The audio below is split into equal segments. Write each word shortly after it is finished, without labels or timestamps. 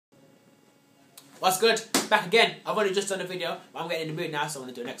What's good? Back again. I've only just done a video, but I'm getting in the mood now, so I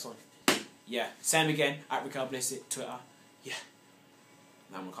want to do the next one. Yeah, same again, at Blissett, Twitter. Yeah.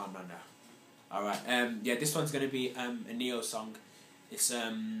 Now I'm gonna calm down now. Alright, yeah, this one's gonna be a Neo song. It's I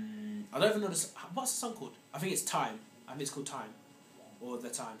don't even know this, what's the song called? I think it's Time. I think it's called Time. Or The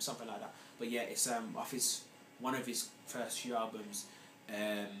Time, something like that. But yeah, it's off one of his first few albums,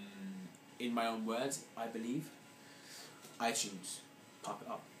 In My Own Words, I believe. iTunes, pop it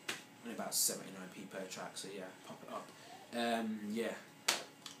up. Only about 79p per track, so yeah, pop it up. Yeah,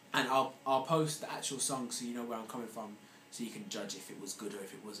 and I'll post the actual song so you know where I'm coming from, so you can judge if it was good or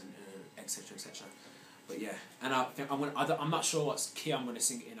if it wasn't, etc. etc. But yeah, and I think I'm not sure what key I'm gonna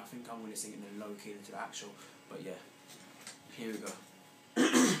sing it in. I think I'm gonna sing it in a low key into the actual. But yeah, here we go.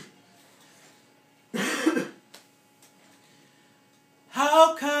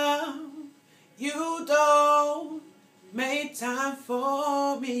 How come you don't make time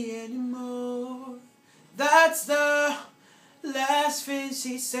for me anymore? That's the last thing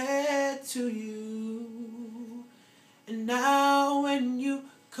she said to you. And now when you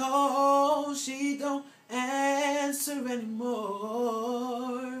call, she don't answer anymore.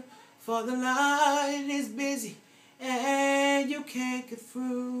 For the line is busy and you can't get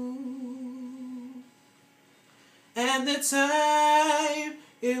through. And the time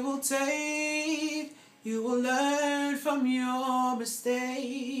it will take, you will learn from your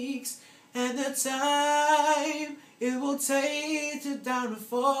mistakes. And the time it will take to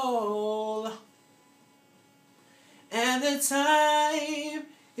downfall. And the time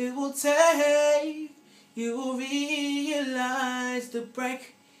it will take, you will realize the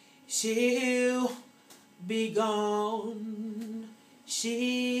break. She'll be gone.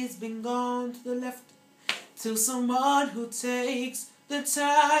 She's been gone to the left, to someone who takes the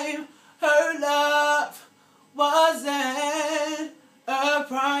time. Her love wasn't a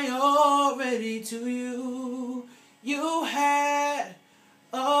priority to you. You had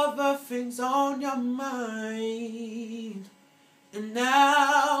other things on your mind. And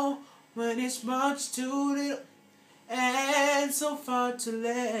now, when it's much too little and so far too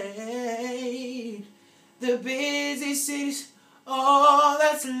late, the busy city's all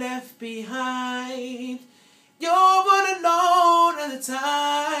that's left behind. You wouldn't know at the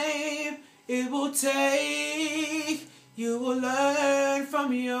time it will take. You will learn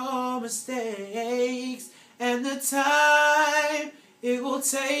from your mistakes. And the time it will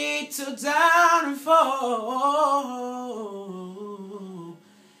take to downfall.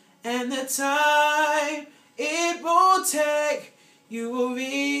 And the time it will take, you will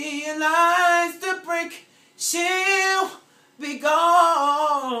realize the break. She'll be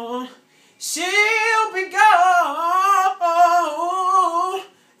gone. She'll be gone.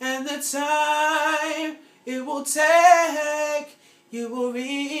 And the time it will take, you will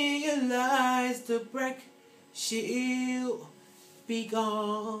realize the break. She'll be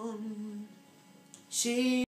gone.